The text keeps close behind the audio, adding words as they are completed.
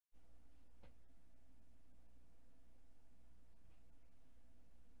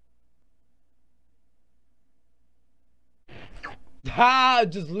I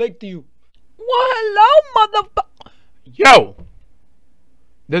just licked you. Well, hello, motherfucker. Yo,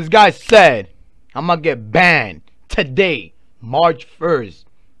 this guy said I'm gonna get banned today, March 1st.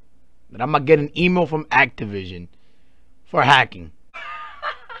 That I'm gonna get an email from Activision for hacking.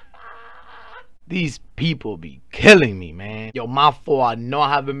 These people be killing me, man. Yo, my fault. I know I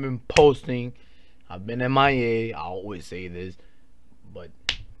haven't been posting. I've been MIA. I always say this, but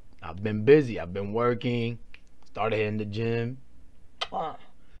I've been busy. I've been working. Started hitting the gym.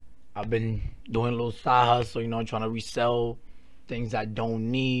 I've been doing a little side hustle, you know, trying to resell things I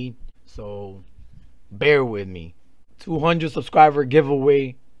don't need. So bear with me. 200 subscriber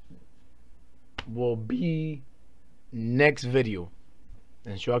giveaway will be next video.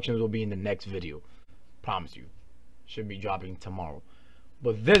 Instructions will be in the next video. Promise you. Should be dropping tomorrow.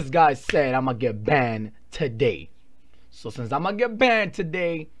 But this guy said I'm gonna get banned today. So since I'm gonna get banned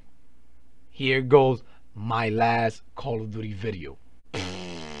today, here goes my last Call of Duty video.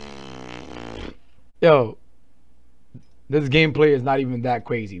 Yo, this gameplay is not even that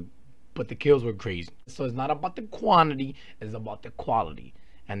crazy, but the kills were crazy. So it's not about the quantity, it's about the quality.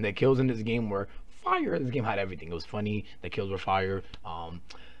 And the kills in this game were fire. This game had everything. It was funny. The kills were fire.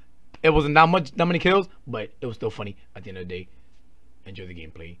 It wasn't that many kills, but it was still funny at the end of the day. Enjoy the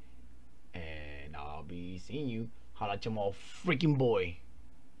gameplay, and I'll be seeing you. Holla at your mother freaking boy.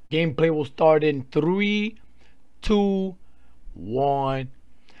 Gameplay will start in 3, 2, 1.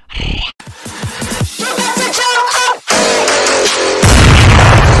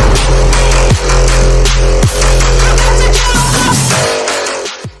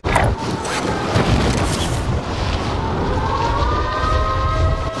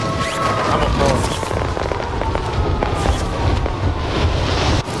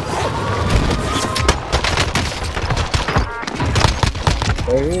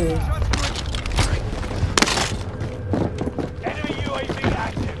 Enemy UAV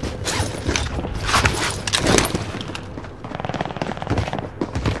active.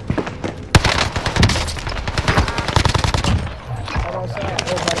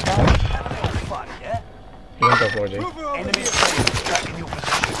 He went up 4J. Enemy tracking your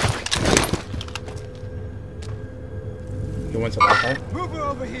position. He went to that side. Move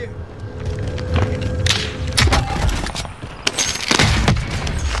over here.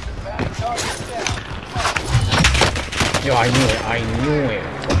 Yo, I knew it. I knew it.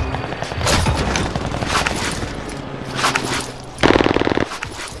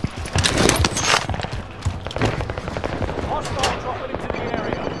 Hostile dropping into the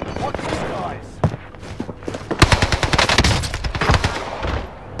area. Watch these guys.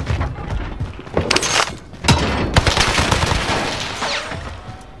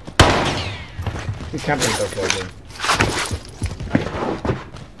 He's camping so close.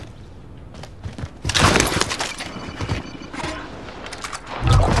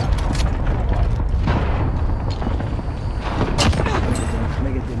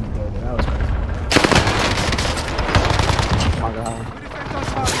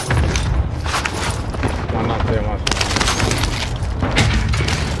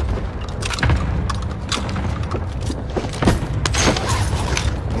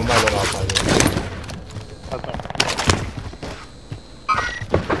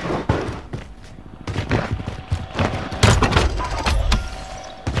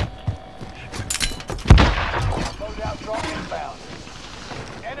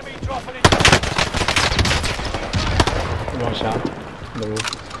 Enemy dropping in. One shot. The roof.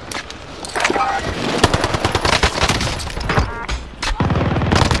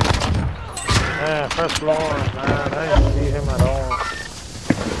 Man, first floor, man. I didn't see him at all.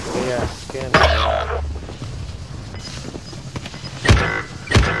 Yeah, skin.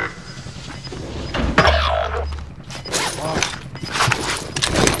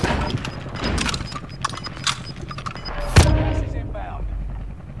 This is inbound.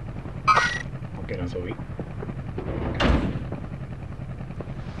 Okay, that's a week.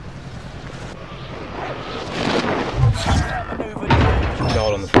 They're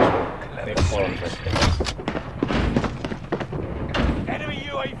all on the first floor. They're all on the first floor. Enemy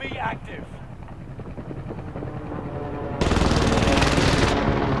UAV active.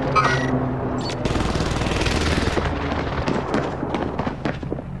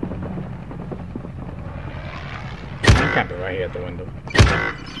 I'm camping right here at the window.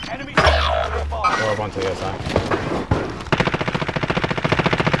 Enemy nearby. Or up onto the other side.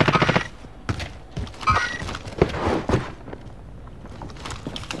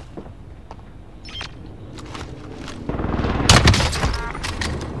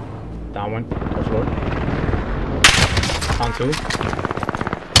 Down one, top floor. On two.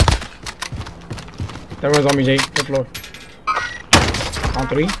 There was on me, Jay, top floor. On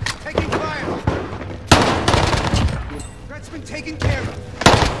 3. Taking fire. Threat's been taken care of.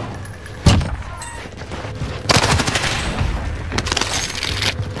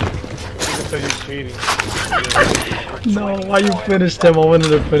 So you're cheating. No, why you finished him? I wanted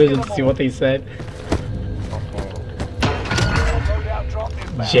to finish and see what they said.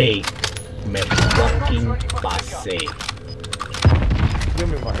 Jay, me fucking passe. Give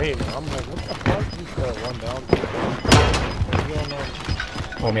me my name. I'm like, what the fuck? You said 1 down. You don't know.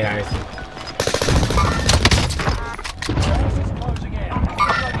 Oh, man, nice.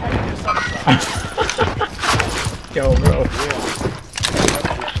 Yo, bro.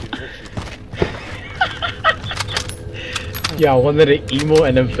 Yeah, I wanted to emo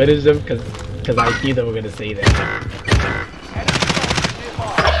and then finish them because I knew they were gonna say that.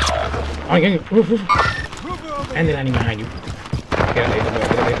 Oh, yeah, roof. And then enemy behind you. Get out of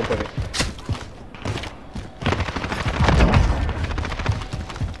it.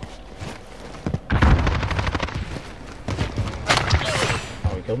 Oh,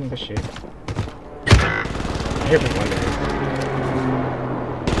 we killed him, good shit. I hear people under here.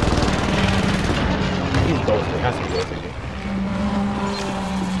 He's ghosted, has to be ghosted.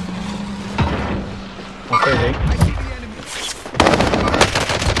 Okay,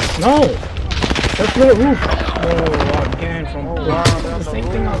 no! Let's let roof! Oh, again from the same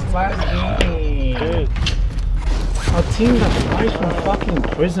thing as last game. Our team got twice from fucking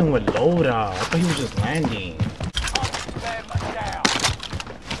prison with loadout. I thought he was just landing.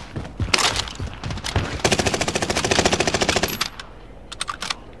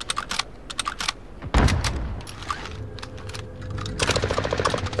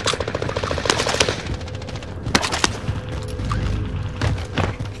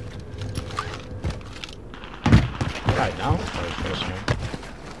 Right now?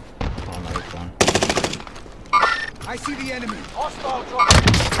 Oh no, it's fine. I see the enemy. Hostile dropping.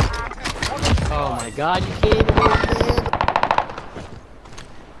 Oh my god, you can't even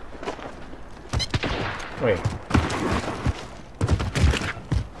Wait.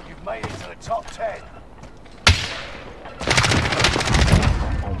 You've made it to the top 10.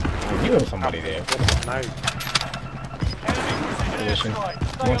 Oh, you have somebody there. Nice. Enemy Position. precision airstrike.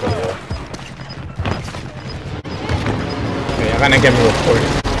 One Stay to the alert. wall. Okay, I'm gonna get me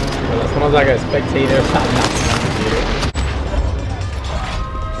reported. Well, as soon as I get a spectator, stop knocking on the computer.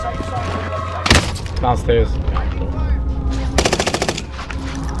 Safe zone relocated. Downstairs.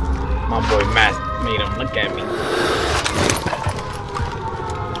 My boy Matt made him look at me.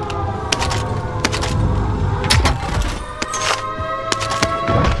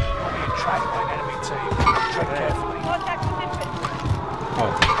 Being tracked by an enemy team. Tread carefully.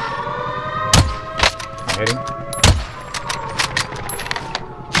 Oh. I'm hitting.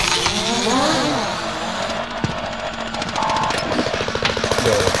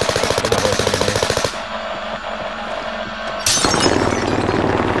 Yo, there's a whole thing in there.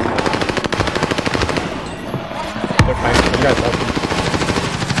 They're fighting. You guys help me.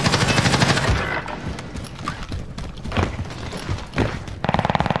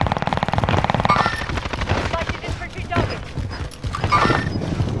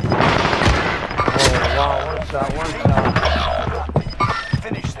 Oh, wow, one shot.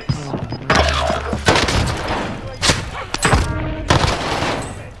 Finish this.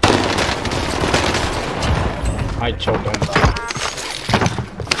 I choked on the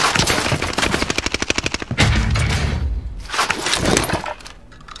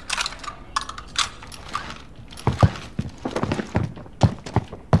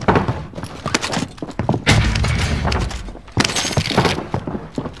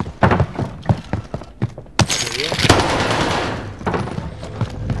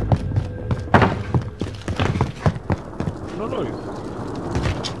No.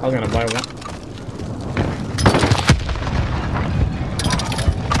 I was gonna buy one.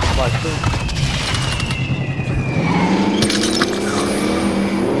 Like two.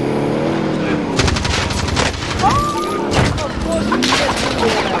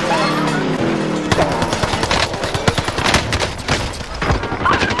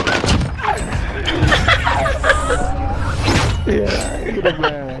 Yeah, you the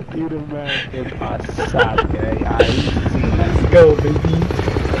man. It's awesome, Let's go, baby.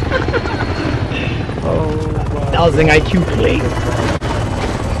 Oh, wow. That was an IQ play.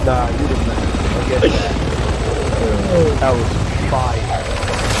 Nah, you the man. Forget that. That was fire.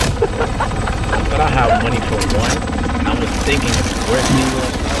 But I have money for one, and I was thinking it's worth it.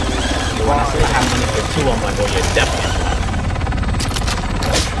 But when I said I have money for two, I'm like, oh, you're definitely.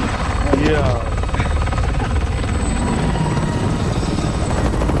 Yeah.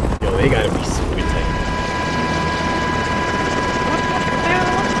 Yo, they gotta be super tight.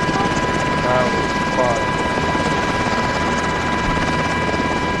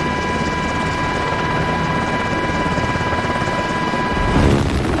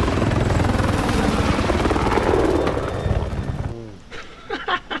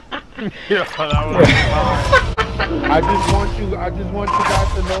 Yeah, that was fine. I just want you guys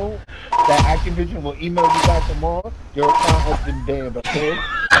to know that Activision will email you guys tomorrow. Your account has been banned, okay?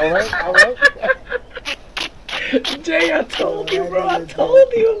 Alright? Jay, I told you, bro. I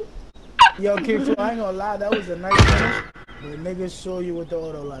told you. Yo, Kingflowh, I ain't gonna lie, that was a nice finish. The niggas show you with the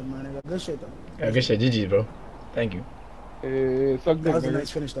auto line, man. Nigga. Good shit, though. Yeah, good shit. GG, bro. Thank you. Suck That was a nigga.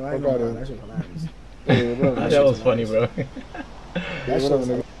 nice finish, though. I ain't gonna lie. That shit was hilarious. That was funny, bro. That shit was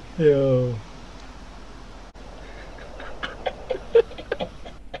hilarious. Yo.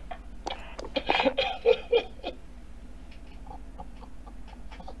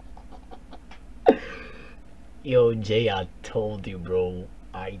 Yo, Jay, I told you, bro.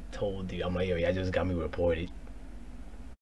 I told you. I'm like, yo, y'all just got me reported.